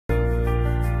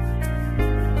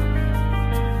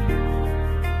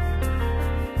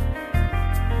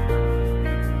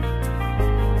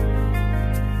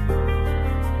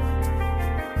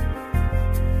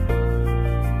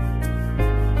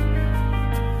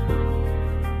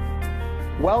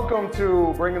Welcome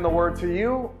to Bringing the Word to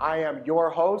You. I am your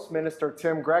host, Minister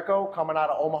Tim Greco, coming out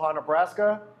of Omaha,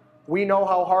 Nebraska. We know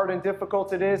how hard and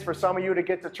difficult it is for some of you to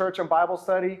get to church and Bible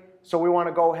study, so we want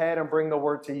to go ahead and bring the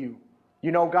Word to you.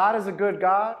 You know, God is a good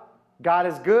God. God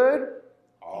is good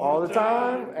all the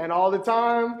time, and all the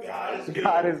time,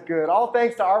 God is good. All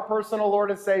thanks to our personal Lord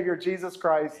and Savior, Jesus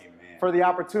Christ, for the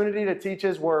opportunity to teach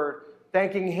His Word.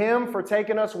 Thanking Him for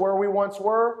taking us where we once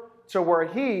were to where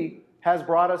He has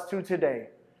brought us to today.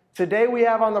 Today we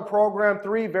have on the program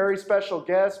three very special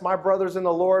guests, my brothers in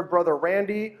the Lord, Brother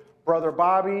Randy, Brother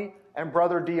Bobby, and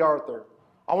Brother D. Arthur.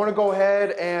 I want to go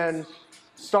ahead and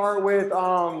start with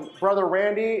Brother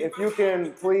Randy. If you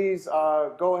can please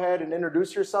go ahead and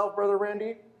introduce yourself, Brother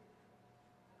Randy.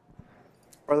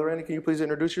 Brother Randy, can you please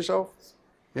introduce yourself?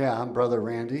 Yeah, I'm Brother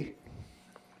Randy.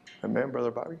 Amen,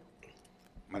 Brother Bobby.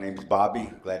 My name is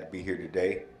Bobby. Glad to be here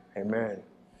today. Amen.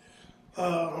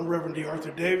 I'm Reverend D.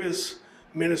 Arthur Davis,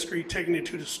 ministry Taking It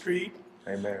to the Street.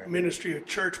 Amen. Ministry of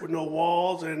Church with No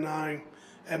Walls, and I'm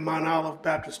at Mount Olive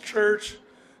Baptist Church,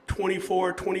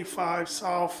 2425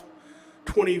 South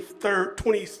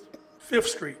 25th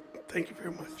Street. Thank you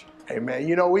very much. Amen.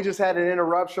 You know, we just had an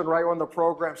interruption right when the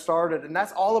program started, and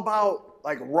that's all about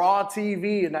like raw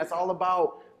TV, and that's all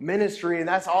about ministry, and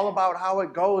that's all about how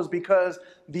it goes, because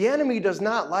the enemy does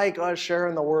not like us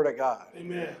sharing the Word of God.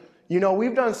 Amen. You know,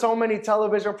 we've done so many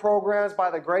television programs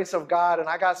by the grace of God, and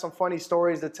I got some funny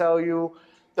stories to tell you.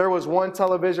 There was one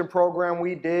television program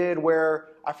we did where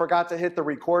I forgot to hit the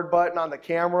record button on the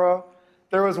camera.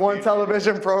 There was one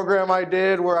television program I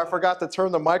did where I forgot to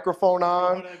turn the microphone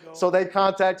on. So they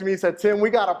contacted me and said, Tim, we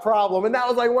got a problem. And that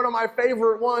was like one of my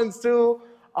favorite ones too.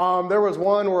 There was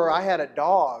one where I had a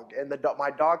dog, and my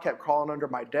dog kept crawling under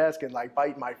my desk and like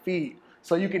biting my feet.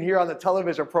 So you can hear on the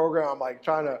television program, I'm like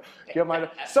trying to get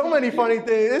so many funny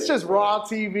things. It's just raw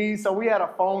TV. So we had a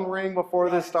phone ring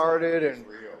before this started, and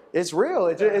it's real.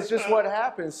 It's just what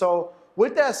happens. So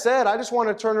with that said, I just want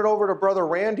to turn it over to Brother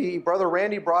Randy. Brother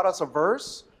Randy brought us a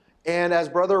verse, and as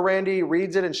Brother Randy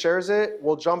reads it and shares it,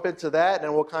 we'll jump into that,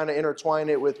 and we'll kind of intertwine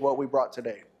it with what we brought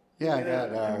today. Yeah, I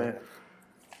got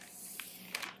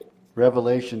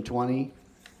Revelation 20,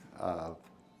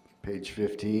 page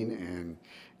 15, and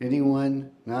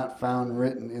anyone not found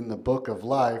written in the book of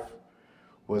life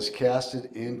was casted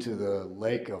into the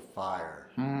lake of fire.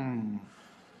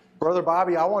 Brother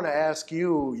Bobby, I want to ask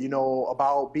you, you know,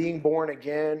 about being born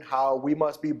again, how we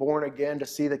must be born again to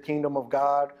see the kingdom of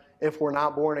God. If we're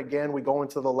not born again, we go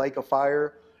into the lake of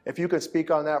fire. If you could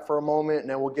speak on that for a moment, and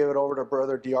then we'll give it over to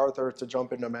Brother D. Arthur to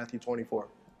jump into Matthew 24.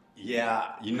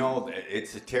 Yeah, you know,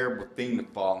 it's a terrible thing to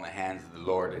fall in the hands of the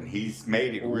Lord, and He's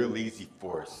made it real easy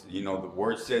for us. You know, the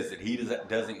Word says that He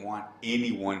doesn't want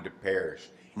anyone to perish,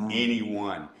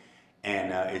 anyone.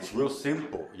 And it's real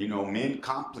simple. You know, men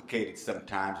complicate it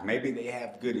sometimes. Maybe they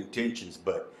have good intentions,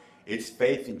 but it's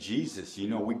faith in Jesus. You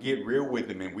know, we get real with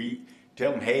them, and we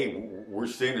tell them, hey, we're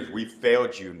sinners. We've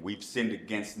failed you, and we've sinned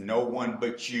against no one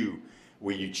but you.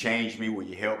 Will you change me? Will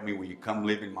you help me? Will you come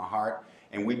live in my heart?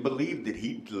 And we believe that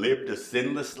He lived a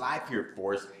sinless life here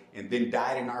for us and then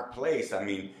died in our place. I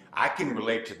mean, I can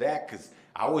relate to that because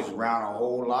I was around a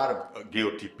whole lot of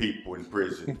guilty people in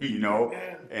prison, you know.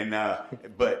 And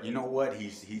but you know what?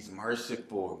 He's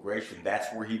merciful and gracious. That's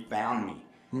where He found me,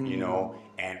 you know.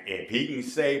 And if He can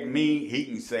save me, He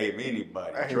can save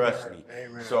anybody. Amen. Trust me.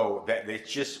 Amen. So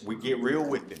it's just, we get real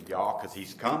with Him, y'all, because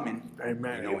He's coming.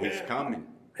 Amen. You know, He's coming.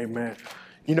 Amen.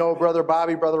 You know, Brother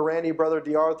Bobby, Brother Randy, Brother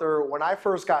D. Arthur, when I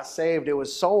first got saved, it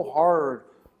was so hard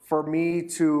for me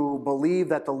to believe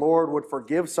that the Lord would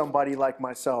forgive somebody like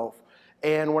myself.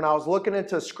 And when I was looking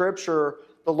into Scripture,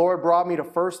 the Lord brought me to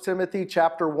 1 Timothy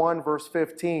chapter 1, verse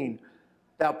 15,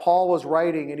 that Paul was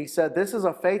writing, and he said, "This is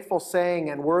a faithful saying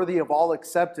and worthy of all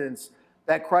acceptance,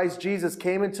 that Christ Jesus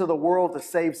came into the world to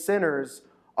save sinners,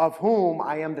 of whom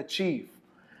I am the chief."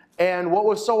 And what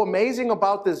was so amazing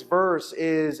about this verse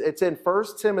is it's in 1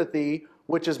 Timothy,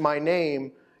 which is my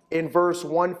name, in verse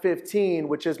 115,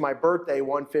 which is my birthday,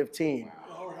 115.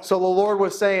 So the Lord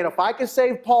was saying, if I could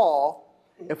save Paul,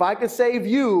 if I could save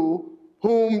you,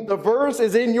 whom the verse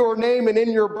is in your name and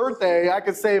in your birthday, I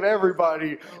could save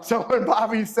everybody. So when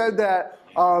Bobby said that,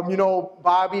 you know,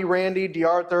 Bobby, Randy, D.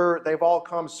 Arthur, they've all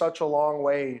come such a long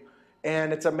way.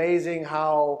 And it's amazing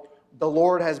how the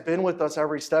Lord has been with us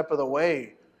every step of the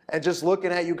way. And just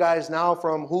looking at you guys now,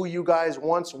 from who you guys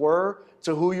once were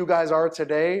to who you guys are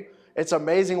today, it's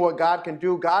amazing what God can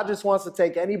do. God just wants to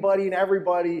take anybody and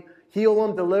everybody, heal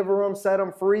them, deliver them, set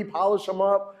them free, polish them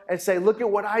up, and say, look at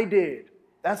what I did.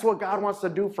 That's what God wants to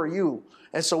do for you.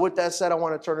 And so with that said, I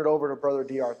want to turn it over to Brother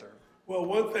D. Arthur. Well,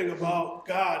 one thing about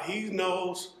God, He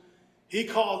knows He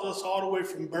called us all the way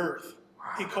from birth.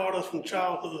 He called us from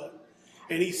childhood.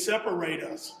 And he separated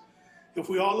us. If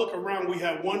we all look around, we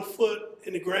have 1 foot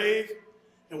in the grave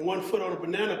and 1 foot on a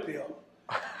banana peel.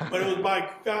 But it was by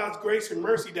God's grace and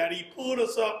mercy that he pulled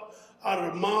us up out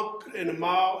of the muck and the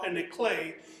mire and the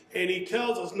clay. And he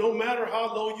tells us, no matter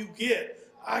how low you get,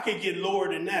 I can get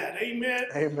lower than that. Amen?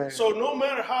 Amen. So no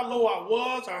matter how low I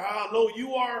was or how low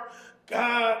you are,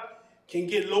 God can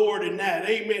get lower than that.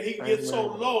 Amen. He can get so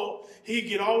low, he can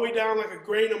get all the way down like a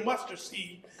grain of mustard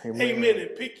seed. Amen.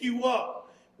 And pick you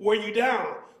up where you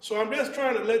down. So I'm just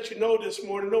trying to let you know this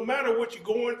morning, no matter what you're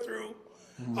going through,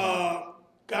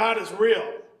 God is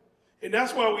real. And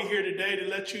that's why we're here today, to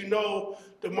let you know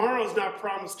tomorrow is not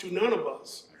promised to none of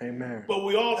us. Amen. But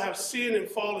we all have sinned and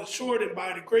fallen short, and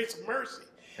by the grace and mercy,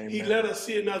 he let us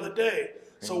see another day.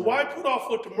 So why put off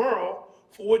for tomorrow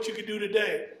for what you could do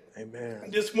today? Amen.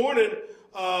 This morning,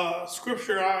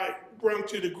 scripture I brought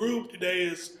to the group today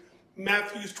is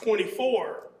Matthew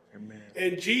 24. Amen.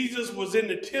 And Jesus was in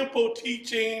the temple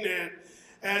teaching, and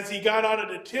as he got out of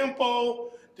the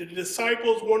temple, the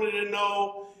disciples wanted to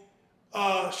know,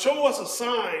 show us a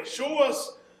sign, show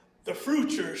us the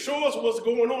future, show us what's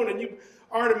going on. And you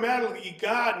automatically,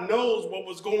 God knows what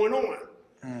was going on.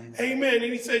 Amen.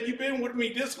 And he said, you've been with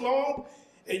me this long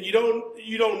and you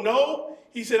don't know?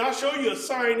 He said, I'll show you a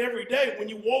sign every day. When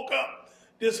you woke up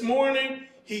this morning,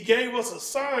 he gave us a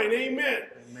sign. Amen.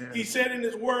 Amen. He said in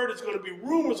his word, it's going to be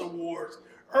rumors of wars,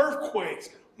 earthquakes,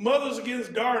 mothers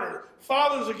against daughters,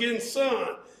 fathers against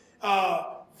sons,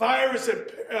 virus and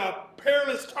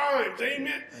perilous times.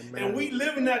 Amen. Amen. And we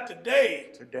live in that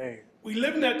today. We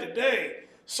live in that today.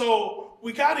 So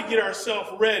we got to get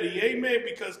ourselves ready. Amen.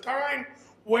 Because time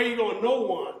wait on no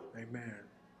one. Amen.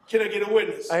 Can I get a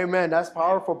witness? Amen. That's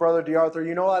powerful, Brother DeArthur.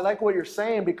 You know, I like what you're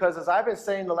saying, because as I've been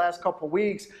saying the last couple of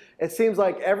weeks, it seems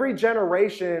like every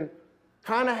generation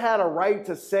kind of had a right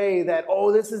to say that,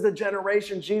 oh, this is the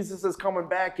generation Jesus is coming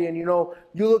back in. You know,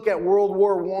 you look at World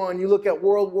War I, you look at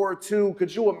World War II.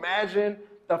 Could you imagine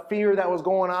the fear that was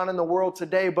going on in the world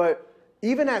today? But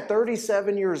even at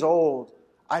 37 years old,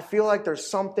 I feel like there's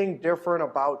something different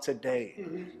about today.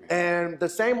 And the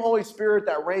same Holy Spirit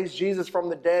that raised Jesus from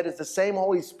the dead is the same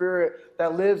Holy Spirit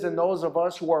that lives in those of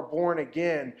us who are born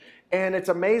again. And it's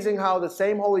amazing how the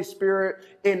same Holy Spirit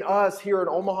in us here in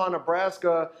Omaha,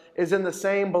 Nebraska, is in the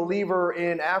same believer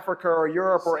in Africa or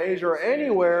Europe or Asia or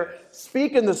anywhere,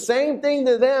 speaking the same thing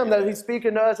to them that he's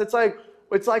speaking to us. It's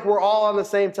like we're all on the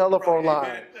same telephone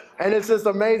line. And it's just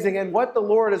amazing. And what the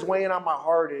Lord is weighing on my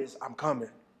heart is, I'm coming.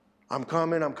 I'm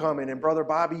coming, I'm coming. And Brother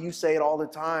Bobby, you say it all the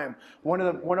time. One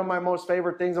of my most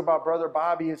favorite things about Brother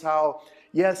Bobby is how,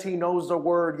 yes, he knows the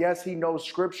word, yes, he knows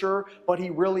scripture, but he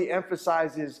really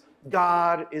emphasizes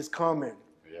God is coming.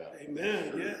 Yeah.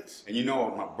 Amen, yes. And you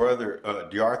know, my brother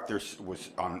DeArthur was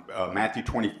on Matthew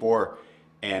 24,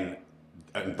 and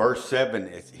in verse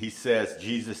 7,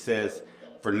 Jesus says,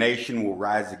 for nation will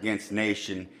rise against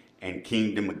nation, and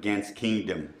kingdom against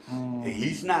kingdom.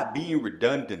 He's not being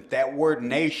redundant. That word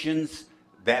nations,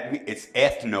 it's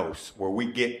ethnos, where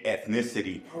we get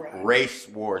ethnicity, race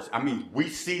wars. I mean, we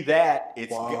see that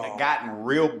it's gotten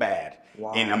real bad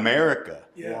in America,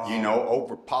 you know,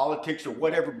 over politics or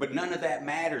whatever, but none of that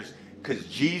matters because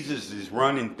Jesus is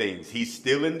running things. He's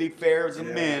still in the affairs of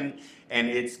men, and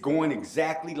it's going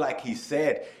exactly like he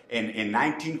said. And in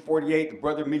 1948, the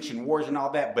brother mentioned wars and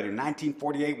all that, but in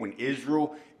 1948, when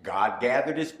Israel, God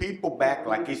gathered his people back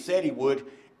like he said he would.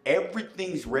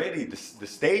 Everything's ready. The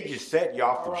stage is set,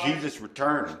 y'all, for Jesus'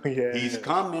 return. He's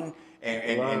coming,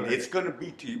 and it's going to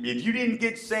be, if you didn't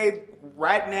get saved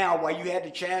right now while you had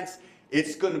the chance,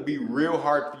 it's going to be real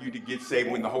hard for you to get saved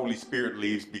when the Holy Spirit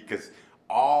leaves, because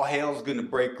all hell's going to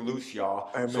break loose, y'all.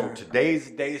 So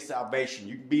today's the day of salvation.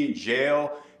 You can be in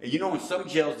jail. And you know, in some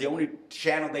jails, the only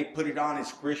channel they put it on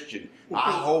is Christian.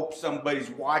 I hope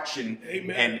somebody's watching.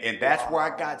 Amen. And that's where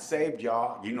I got saved,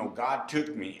 y'all. You know, God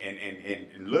took me.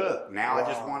 And look, now I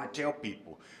just want to tell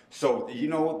people. So, you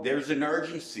know, there's an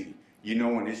urgency, you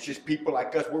know, and it's just people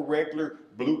like us. We're regular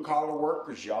blue-collar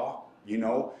workers, y'all, you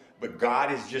know. But God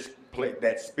has just played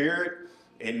that spirit.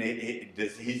 And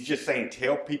he's just saying,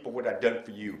 tell people what I've done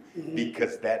for you,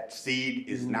 because that seed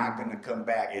is not going to come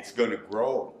back. It's going to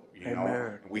grow, you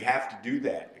know. We have to do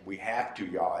that. We have to,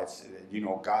 y'all. It's, you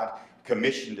know, God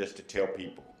commissioned us to tell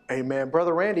people. Amen.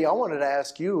 Brother Randy, I wanted to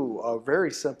ask you a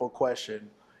very simple question.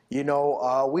 You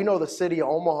know, we know the city of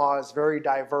Omaha is very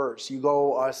diverse. You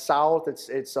go south,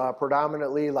 it's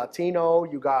predominantly Latino.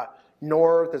 You got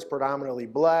north, it's predominantly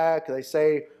black. They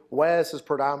say west is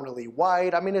predominantly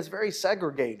white. I mean, it's very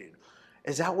segregated.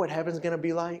 Is that what heaven's going to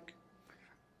be like?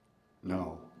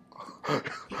 No.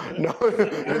 No,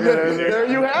 there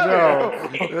you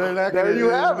have it. They're not There gonna you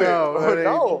have it.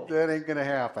 No. that ain't gonna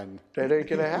happen. That ain't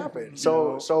gonna happen.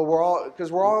 So we're all,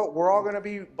 because we're all gonna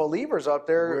be believers up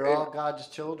there. We're and all God's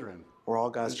children. we're all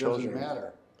God's It doesn't children.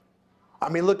 matter. I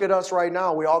mean, look at us right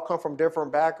now. We all come from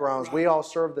different backgrounds. We all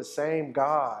serve the same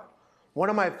God. One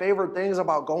of my favorite things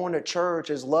about going to church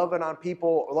is loving on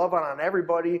people, loving on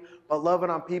everybody, but loving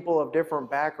on people of different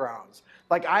backgrounds.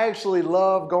 Like, I actually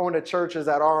love going to churches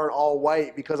that aren't all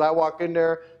white, because I walk in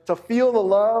there to feel the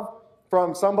love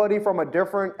from somebody from a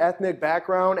different ethnic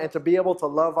background, and to be able to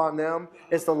love on them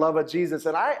is the love of Jesus.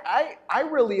 And I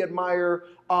really admire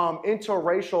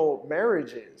interracial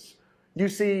marriages. You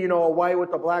see, you know, a white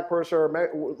with a black person,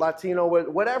 or Latino with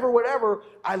whatever.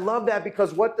 I love that,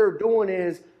 because what they're doing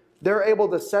is they're able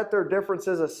to set their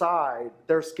differences aside,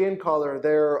 their skin color,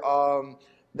 their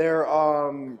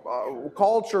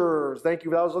cultures. Thank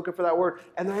you. I was looking for that word.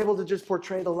 And they're able to just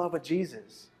portray the love of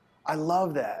Jesus. I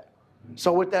love that.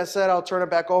 So with that said, I'll turn it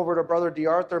back over to Brother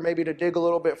DeArthur, maybe to dig a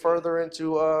little bit further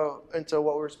into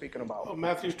what we're speaking about.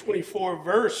 Matthew 24,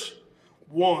 verse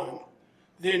 1.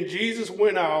 Then Jesus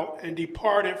went out and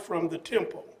departed from the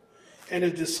temple, and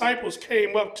his disciples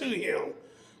came up to him,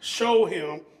 showed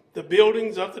him the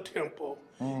buildings of the temple.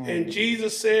 And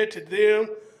Jesus said to them,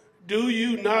 do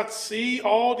you not see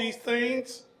all these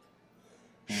things?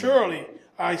 Surely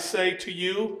I say to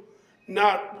you,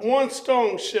 not one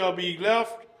stone shall be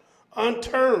left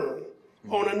unturned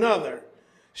on another,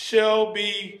 shall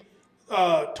be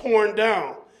torn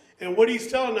down. And what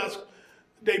he's telling us,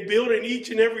 they building each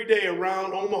and every day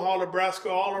around Omaha, Nebraska,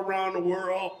 all around the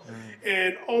world.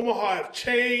 And Omaha have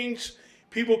changed.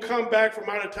 People come back from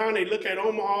out of town, they look at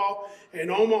Omaha,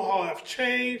 and Omaha have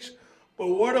changed. But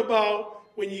what about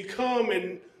when you come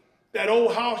and that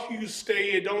old house you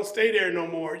stay in, don't stay there no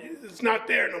more. It's not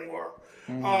there no more.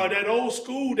 That old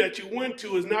school that you went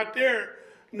to is not there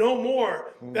no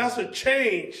more. That's a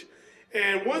change.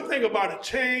 And one thing about a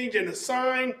change and a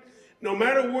sign, no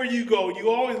matter where you go,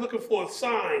 you're always looking for a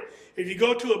sign. If you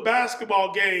go to a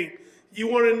basketball game, you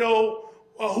want to know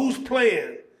who's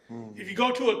playing. If you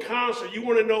go to a concert, you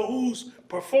want to know who's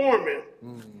performing.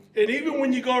 And even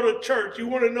when you go to church, you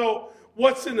want to know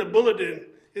what's in the bulletin.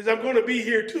 Is I'm going to be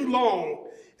here too long?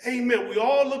 Amen. We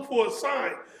all look for a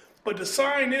sign. But the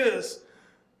sign is,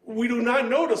 we do not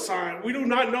know the sign. We do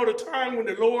not know the time when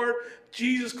the Lord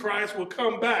Jesus Christ will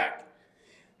come back.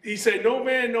 He said, no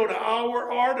man know the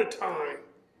hour or the time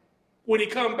when he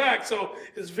come back. So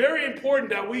it's very important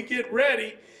that we get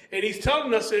ready. And he's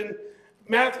telling us in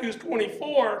Matthew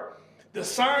 24, the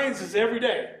signs is every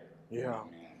day. Yeah.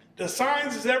 The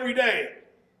signs is every day.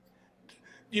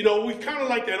 You know, we kind of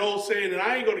like that old saying, and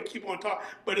I ain't going to keep on talking,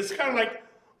 but it's kind of like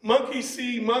monkey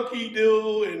see, monkey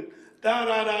do, and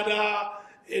da-da-da-da.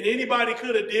 And anybody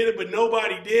could have did it, but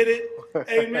nobody did it.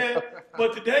 Amen.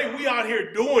 But today we out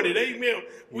here doing it. Amen.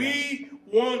 We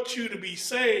want you to be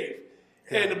saved.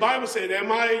 And the Bible said, am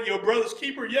I your brother's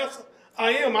keeper? Yes,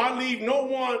 I am. I leave no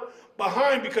one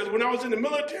behind, because when I was in the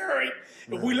military,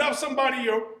 if we left somebody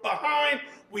behind,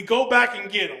 we go back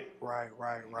and get them. Right.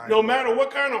 No matter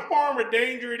what kind of harm or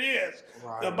danger it is.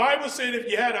 Right. The Bible said if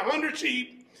you had 100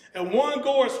 sheep and one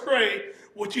go astray,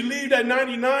 would you leave that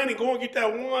 99 and go and get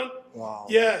that one? Wow.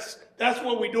 Yes, that's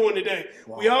what we're doing today.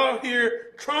 Wow. We out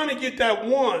here trying to get that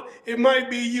one. It might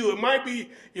be you. It might be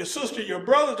your sister, your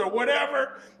brothers, or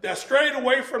whatever that strayed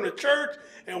away from the church,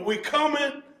 and we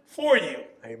coming for you.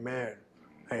 Amen.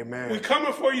 We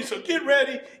coming for you, so get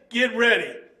ready, get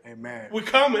ready. Amen. We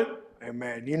coming.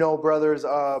 Amen. You know, brothers,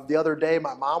 the other day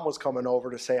my mom was coming over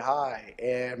to say hi,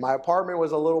 and my apartment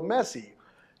was a little messy.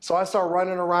 So I started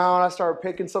running around. I started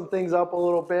picking some things up a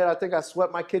little bit. I think I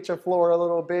swept my kitchen floor a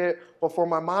little bit before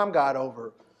my mom got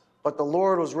over. But the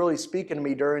Lord was really speaking to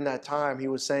me during that time. He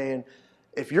was saying,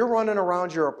 if you're running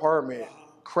around your apartment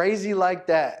crazy like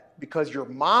that because your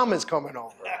mom is coming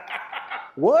over,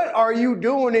 what are you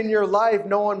doing in your life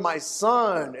knowing my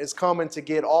son is coming to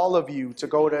get all of you to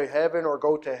go to heaven or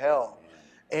go to hell?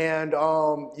 And,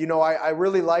 you know, I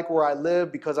really like where I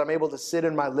live because I'm able to sit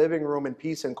in my living room in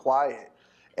peace and quiet.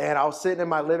 And I was sitting in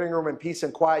my living room in peace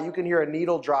and quiet. You can hear a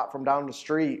needle drop from down the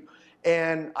street.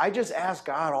 And I just ask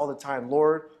God all the time,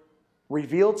 Lord,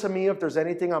 reveal to me if there's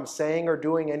anything I'm saying or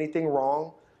doing anything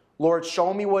wrong. Lord,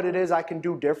 show me what it is I can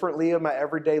do differently in my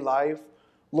everyday life.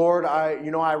 Lord, I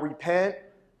repent.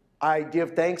 I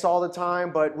give thanks all the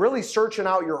time, but really searching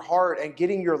out your heart and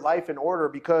getting your life in order,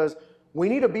 because we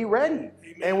need to be ready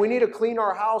and we need to clean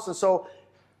our house. And so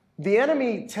the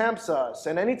enemy tempts us,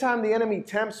 and anytime the enemy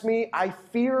tempts me, I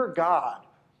fear God.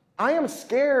 I am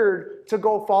scared to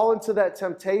go fall into that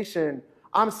temptation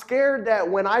I'm scared that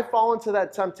when I fall into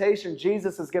that temptation,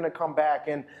 Jesus is going to come back.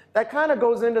 And that kind of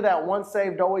goes into that once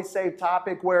saved, always saved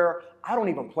topic where I don't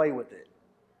even play with it.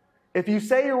 If you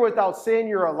say you're without sin,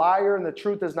 you're a liar and the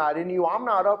truth is not in you. I'm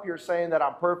not up here saying that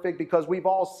I'm perfect because we've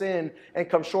all sinned and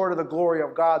come short of the glory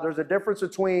of God. There's a difference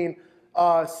between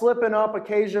slipping up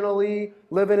occasionally,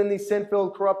 living in these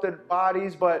sin-filled, corrupted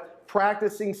bodies, but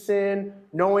practicing sin,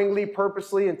 knowingly,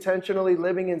 purposely, intentionally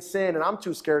living in sin. And I'm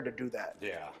too scared to do that.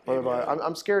 Yeah.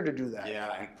 I'm scared to do that.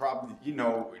 Yeah, and probably,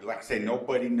 like I say,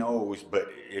 nobody knows, but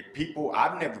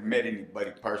I've never met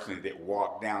anybody personally that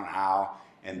walked down the aisle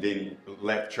and then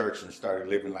left church and started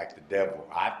living like the devil.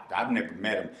 I've never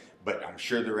met them, but I'm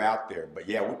sure they're out there. But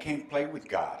yeah, we can't play with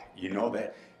God.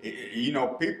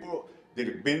 People that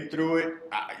have been through it,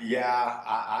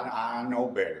 I know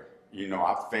better.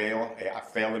 I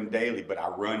fail him daily, but I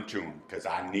run to him because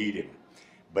I need him.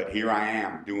 But here I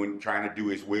am trying to do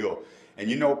his will. And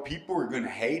people are going to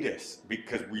hate us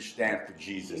because we stand for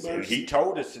Jesus. And he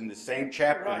told us in the same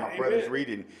chapter my brother's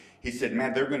reading, he said,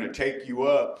 man, they're going to take you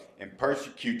up and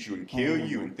persecute you and kill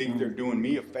you and think they're doing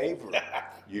me a favor. I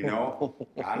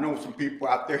know some people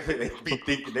out there that they be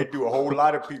thinking they do a whole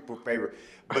lot of people a favor.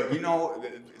 But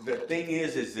the thing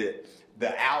is that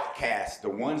the outcasts, the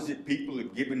ones that people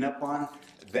have given up on,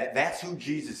 that's who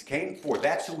Jesus came for.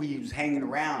 That's who he was hanging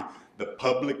around. The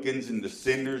publicans and the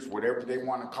sinners, whatever they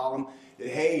want to call them.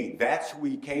 Hey, that's who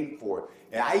he came for.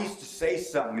 And I used to say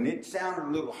something, and it sounded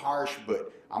a little harsh,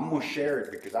 but I'm going to share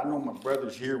it because I know my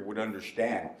brothers here would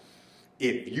understand.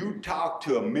 If you talk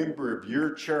to a member of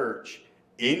your church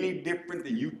any different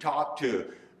than you talk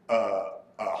to a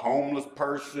homeless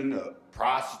person, a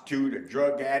prostitute, a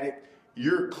drug addict,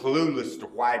 you're clueless to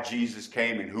why Jesus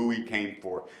came and who he came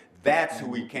for. That's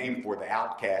who he came for, the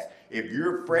outcast. If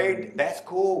you're afraid, that's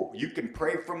cool. You can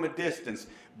pray from a distance.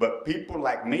 But people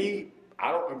like me,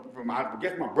 I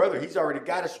guess my brother, he's already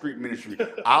got a street ministry.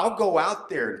 I'll go out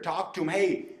there and talk to him.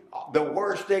 Hey, the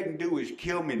worst they can do is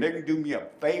kill me. They can do me a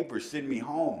favor, send me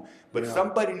home. But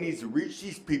somebody needs to reach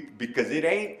these people because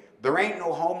there ain't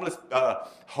no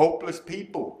hopeless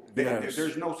people. Yes.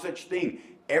 There's no such thing.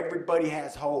 Everybody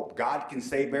has hope. God can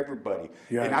save everybody.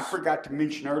 Yes. And I forgot to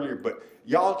mention earlier, but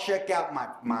y'all check out my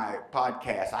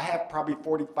podcast. I have probably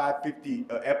 45, 50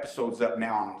 episodes up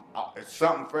now on it's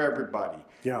something for everybody.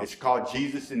 Yeah. It's called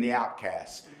Jesus and the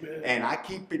Outcasts. And I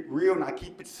keep it real and I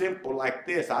keep it simple like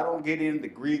this. I don't get into the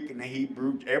Greek and the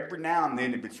Hebrew. Every now and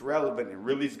then, if it's relevant and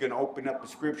really is going to open up the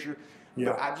scripture. Yeah.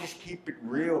 But I just keep it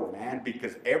real, man,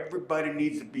 because everybody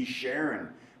needs to be sharing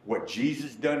what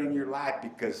Jesus done in your life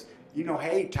because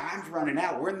hey, time's running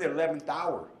out. We're in the 11th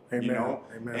hour, Amen.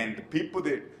 And the people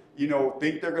that,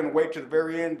 think they're going to wait to the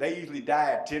very end, they usually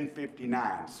die at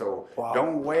 10:59. So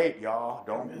Don't wait, y'all.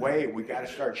 Don't wait. We got to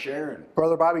start sharing.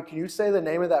 Brother Bobby, can you say the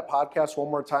name of that podcast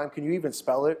one more time? Can you even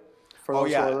spell it for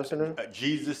those who are listening?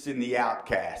 Jesus and the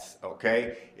Outcasts,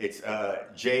 okay? It's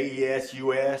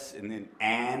JESUS and the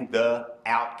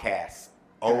Outcasts.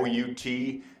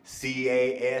 OUTCASTS.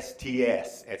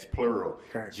 It's plural.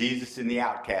 Okay. Jesus and the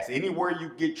Outcasts. Anywhere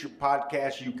you get your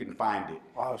podcast, you can find it.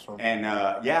 Awesome. And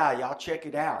y'all check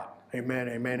it out. Amen.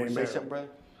 Say something, brother?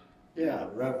 Yeah,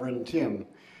 Reverend Tim,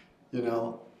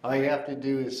 all you have to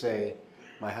do is say,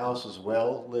 my house is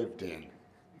well lived in.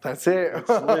 That's it. It's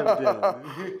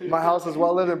lived in. My house is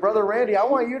well lived in. Brother Randy, I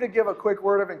want you to give a quick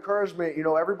word of encouragement.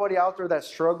 Everybody out there that's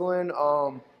struggling,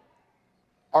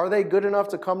 are they good enough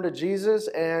to come to Jesus?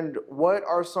 And what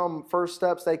are some first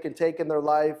steps they can take in their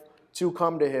life to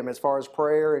come to him as far as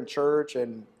prayer and church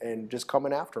and just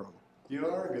coming after him? You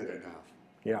are good enough.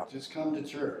 Yeah. Just come to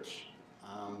church.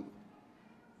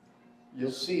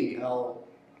 You'll see how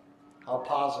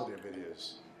positive it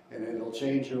is, and it'll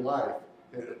change your life.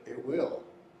 It will,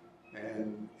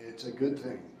 and it's a good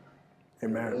thing.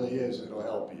 Amen. It really is. It'll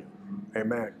help you.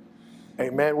 Amen.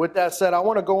 Amen. With that said, I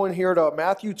want to go in here to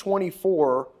Matthew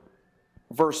 24,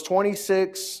 verse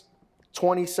 26,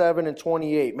 27, and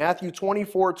 28. Matthew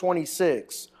 24,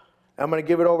 26. I'm going to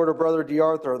give it over to Brother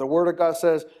DeArthur. The Word of God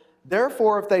says,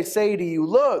 therefore, if they say to you,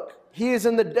 look, he is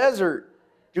in the desert,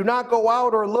 do not go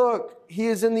out, or look, he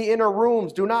is in the inner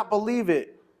rooms, do not believe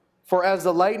it. For as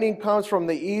the lightning comes from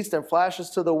the east and flashes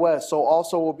to the west, so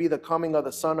also will be the coming of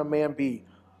the Son of Man be.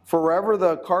 For wherever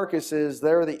the carcass is,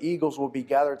 there the eagles will be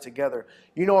gathered together.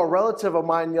 A relative of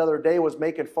mine the other day was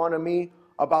making fun of me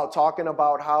about talking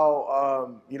about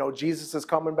how, Jesus is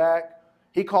coming back.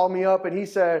 He called me up and he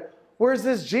said, where's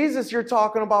this Jesus you're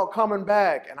talking about coming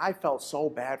back? And I felt so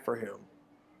bad for him.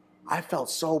 Yeah.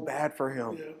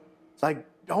 It's like,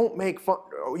 don't make fun.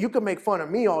 You can make fun of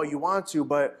me all you want to,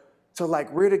 but to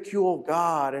ridicule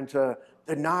God and to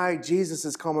denied Jesus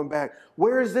is coming back.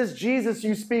 Where is this Jesus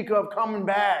you speak of coming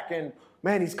back? And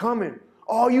man, he's coming.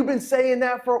 Oh, you've been saying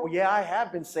that for, yeah, I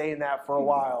have been saying that for a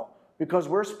while because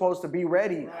we're supposed to be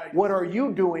ready. Right. What are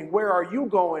you doing? Where are you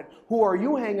going? Who are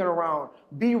you hanging around?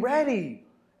 Be ready.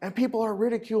 And people are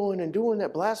ridiculing and doing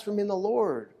that, blaspheming the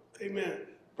Lord. Amen.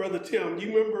 Brother Tim,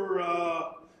 you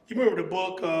remember the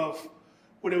book of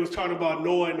when it was talking about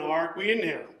Noah and the ark? We in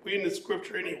there. We in the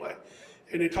scripture anyway.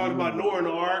 And they talked about Noah and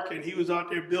the ark, and he was out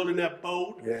there building that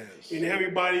boat. Yes. And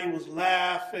everybody was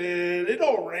laughing. It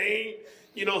don't rain.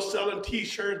 Selling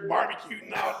T-shirts,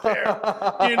 barbecuing out there,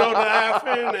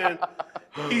 laughing. And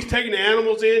he's taking the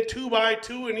animals in 2 by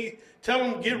 2, and he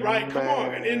telling them, get right, come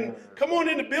on. And then come on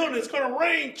in the building, it's going to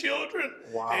rain, children.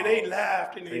 Wow. And they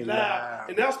laughed and they laughed.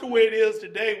 And that's the way it is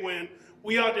today when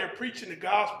we out there preaching the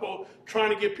gospel,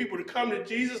 trying to get people to come to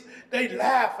Jesus. They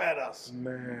laugh at us.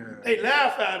 Man. They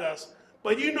laugh at us.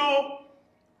 But in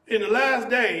the last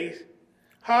days,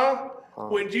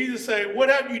 when Jesus said, what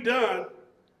have you done,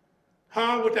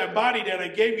 with that body that I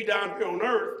gave you down here on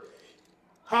earth,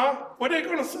 what are they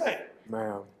going to say?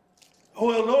 Man. Oh,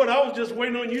 well, Lord, I was just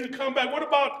waiting on you to come back. What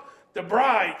about the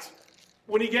brides?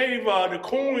 When he gave the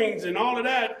coins and all of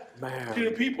that to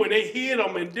the people, and they hid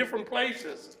them in different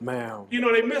places. Man.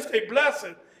 They missed a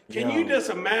blessing. Can you just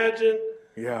imagine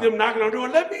them knocking on the door?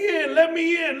 Let me in, let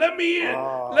me in, let me in,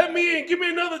 let me in. Give me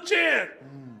another chance.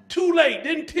 Too late.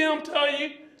 Didn't Tim tell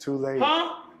you? Too late.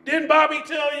 Didn't Bobby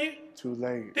tell you? Too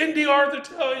late. Didn't DeArthur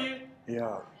tell you?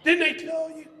 Yeah. Didn't they tell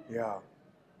you? Yeah.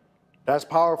 That's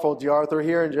powerful, DeArthur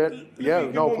here.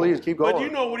 Please keep going. But you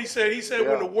know what he said? He said,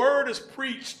 when the word is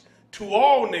preached to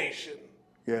all nations,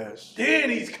 yes, then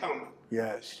he's coming.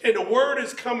 Yes. And the word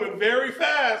is coming very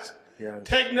fast. Yes.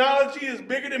 Technology is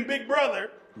bigger than Big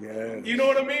Brother. Yes. You know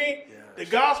what I mean? Yes. The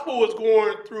gospel is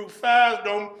going through fast.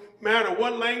 Don't matter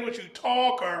what language you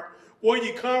talk or where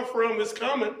you come from, it's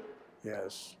coming.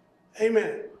 Yes.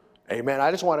 Amen. Amen.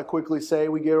 I just want to quickly say,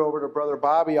 we get over to Brother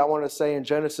Bobby. I want to say in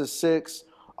Genesis 6,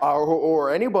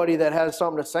 or anybody that has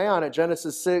something to say on it,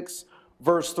 Genesis 6,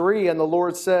 verse 3, and the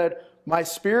Lord said, my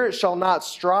spirit shall not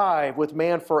strive with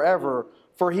man forever,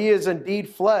 for he is indeed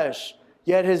flesh,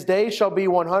 yet his days shall be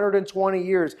 120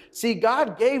 years. See,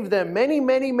 God gave them many,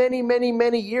 many, many, many,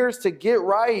 many years to get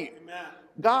right.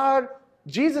 Amen.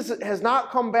 Jesus has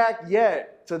not come back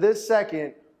yet to this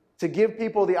second to give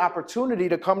people the opportunity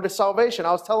to come to salvation.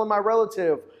 I was telling my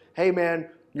relative, hey man,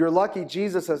 you're lucky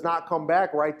Jesus has not come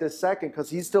back right this second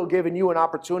because he's still giving you an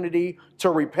opportunity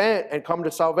to repent and come to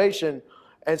salvation.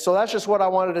 And so that's just what I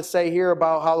wanted to say here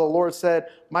about how the Lord said,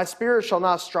 my spirit shall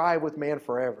not strive with man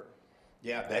forever.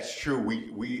 Yeah, that's true.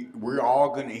 We're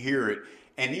all going to hear it.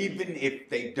 And even if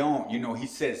they don't, he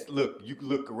says, look, you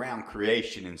look around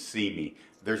creation and see me.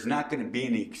 There's not going to be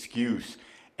any excuse.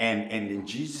 And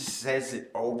Jesus says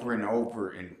it over and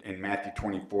over in Matthew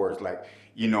 24. It's like,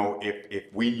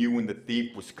 if we knew when the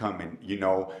thief was coming,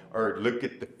 or look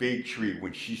at the fig tree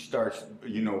when she starts,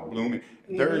 blooming.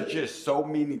 There's just so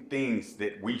many things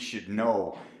that we should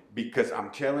know, because I'm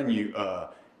telling you,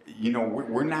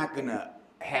 we're not going to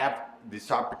have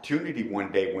this opportunity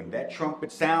one day when that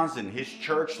trumpet sounds and his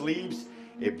church leaves.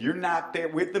 If you're not there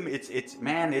with them, it's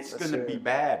going to be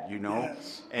bad,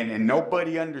 Yes. And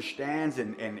nobody understands,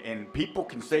 and people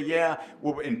can say, yeah,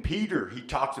 well, in Peter, he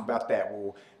talks about that.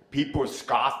 Well, people,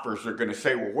 scoffers, are going to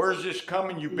say, well, where's this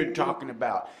coming you've been talking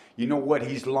about? You know what?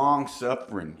 He's long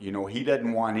suffering. He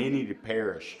doesn't want any to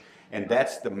perish. And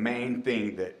that's the main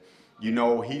thing that,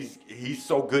 he's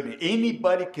so good.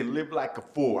 Anybody can live like a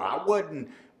fool.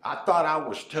 I thought I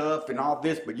was tough and all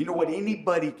this, but you know what?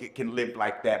 Anybody can live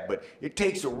like that, but it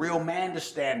takes a real man to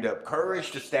stand up,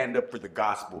 courage to stand up for the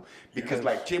gospel. Because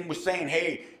like Tim was saying,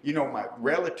 hey, my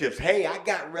relatives, hey, I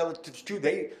got relatives too.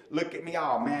 They look at me,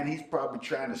 oh man, he's probably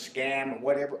trying to scam or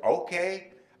whatever.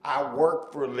 Okay, I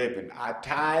work for a living. I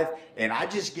tithe and I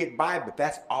just get by, but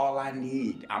that's all I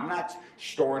need. I'm not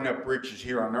storing up riches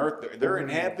here on earth. They're in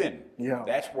heaven. Yeah.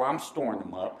 That's where I'm storing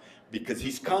them up, because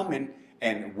he's coming.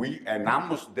 And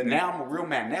now I'm a real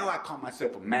man. Now I call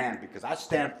myself a man because I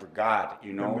stand for God,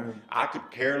 Amen. I could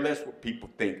care less what people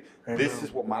think. Amen. This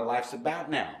is what my life's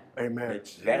about now. Amen.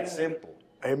 It's that simple.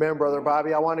 Amen, Brother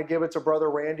Bobby. I want to give it to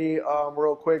Brother Randy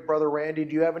real quick. Brother Randy,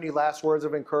 do you have any last words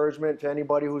of encouragement to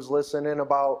anybody who's listening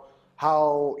about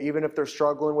how, even if they're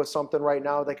struggling with something right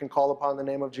now, they can call upon the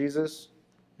name of Jesus?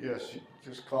 Yes,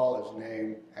 just call his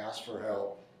name, ask for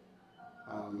help,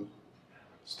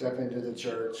 step into the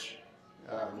church,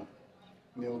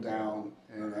 kneel down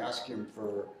and ask him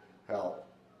for help.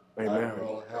 Amen. I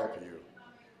will help you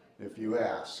if you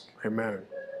ask. Amen.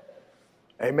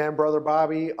 Amen, Brother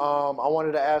Bobby. I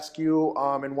wanted to ask you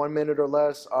in 1 minute or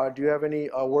less, do you have any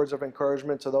words of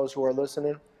encouragement to those who are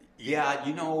listening? Yeah,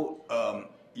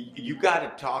 you got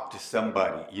to talk to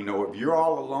somebody. If you're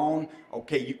all alone,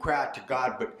 okay, you cry out to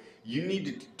God, but you need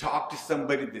to talk to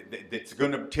somebody that's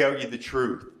going to tell you the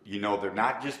truth. They're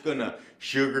not just going to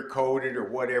sugarcoat it or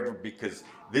whatever, because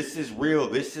this is real,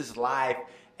 this is life.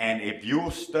 And if you'll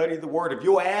study the Word, if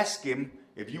you'll ask Him,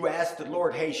 if you ask the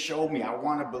Lord, hey, show me, I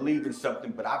want to believe in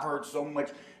something, but I've heard so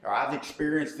much, or I've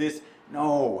experienced this.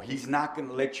 No, He's not going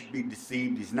to let you be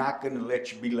deceived. He's not going to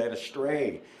let you be led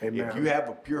astray. Amen. If you have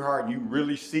a pure heart and you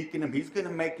really seeking Him, He's going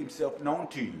to make Himself known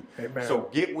to you. Amen. So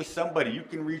get with somebody. You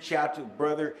can reach out to a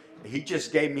brother. He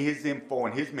just gave me his info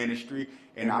and his ministry,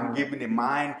 and I'm giving him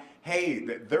mine. Hey,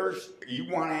 you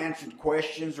want to answer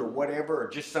questions or whatever, or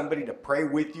just somebody to pray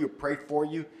with you or pray for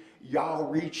you, y'all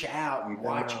reach out and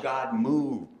watch God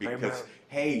move, because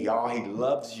hey, y'all, He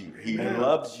loves you. He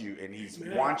loves you, and He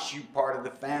wants you part of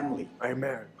the family.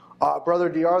 Amen.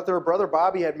 Brother DeArthur, Brother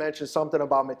Bobby had mentioned something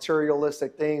about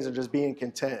materialistic things and just being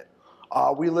content.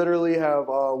 We literally have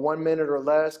 1 minute or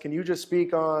less. Can you just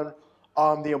speak on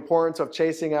the importance of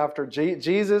chasing after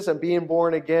Jesus and being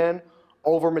born again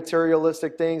over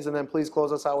materialistic things, and then please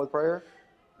close us out with prayer?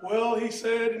 Well, He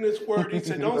said in His word, He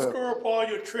said, don't store up all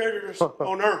your treasures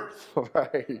on earth,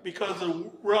 Right. because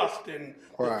of rust and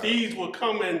the Right. thieves will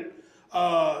come and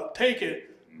take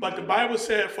it. But the Bible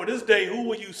said, for this day, who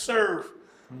will you serve?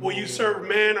 Will you serve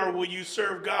man or will you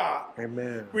serve God?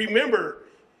 Amen. Remember,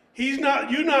 you're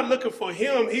not looking for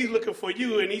Him, He's looking for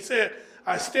you. And He said,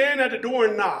 I stand at the door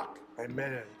and knock.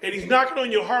 Amen. And He's knocking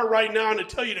on your heart right now to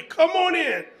tell you to come on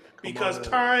in, because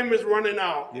time is running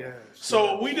out. Yes.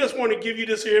 So we just want to give you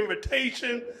this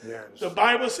invitation. Yes. The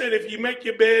Bible said, if you make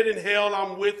your bed in hell,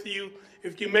 I'm with you.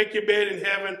 If you make your bed in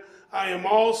heaven, I am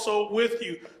also with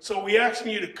you. So we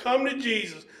asking you to come to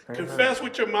Jesus, confess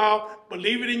with your mouth,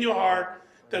 believe it in your heart,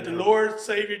 that the Lord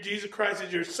Savior Jesus Christ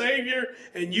is your Savior,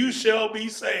 and you shall be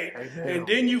saved. Amen. And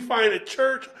then you find a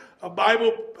church, a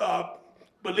Bible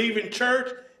believing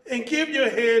church, and give your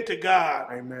hand to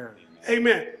God. Amen.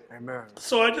 Amen. Amen.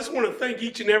 So I just want to thank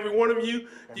each and every one of you. Amen.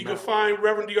 You can find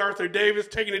Reverend DeArthur Davis,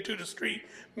 Taking It to the Street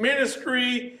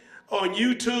Ministry, on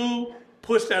YouTube.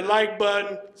 Push that like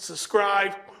button,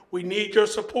 subscribe. We need your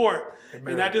support.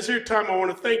 Amen. And at this here time, I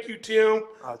want to thank you, Tim.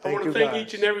 I want to thank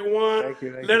each and every one. Thank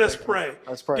you. Let us pray.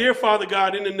 Let's pray. Dear Father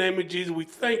God, in the name of Jesus, we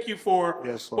thank you for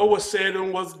what was said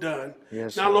and what's done.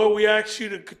 Yes, now, Lord, we ask you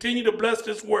to continue to bless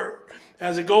this word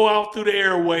as it go out through the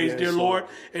airways, dear Lord.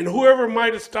 And whoever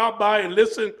might have stopped by and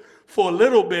listened for a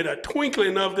little bit, a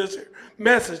twinkling of this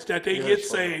message, that they get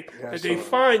saved, that they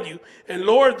find you. And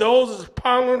Lord, those is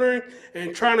pondering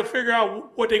and trying to figure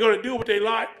out what they're going to do with their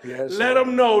life, let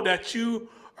them know that you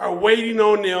are waiting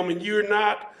on them, and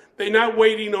they're not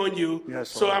waiting on you.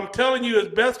 So I'm telling you,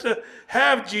 it's best to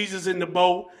have Jesus in the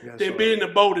boat than be in the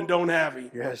boat and don't have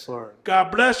Him. Yes, Lord. God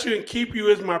bless you and keep you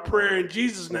is my prayer in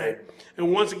Jesus' name.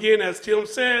 And once again, as Tim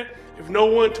said, if no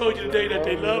one told you today that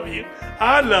they love you,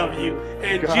 I love you,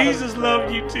 and Jesus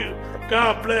loved you too.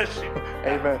 God bless you.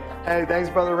 Amen. Hey, thanks,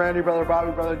 Brother Randy, Brother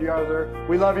Bobby, Brother DeArthur.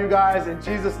 We love you guys. In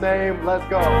Jesus' name, let's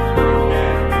go. Amen.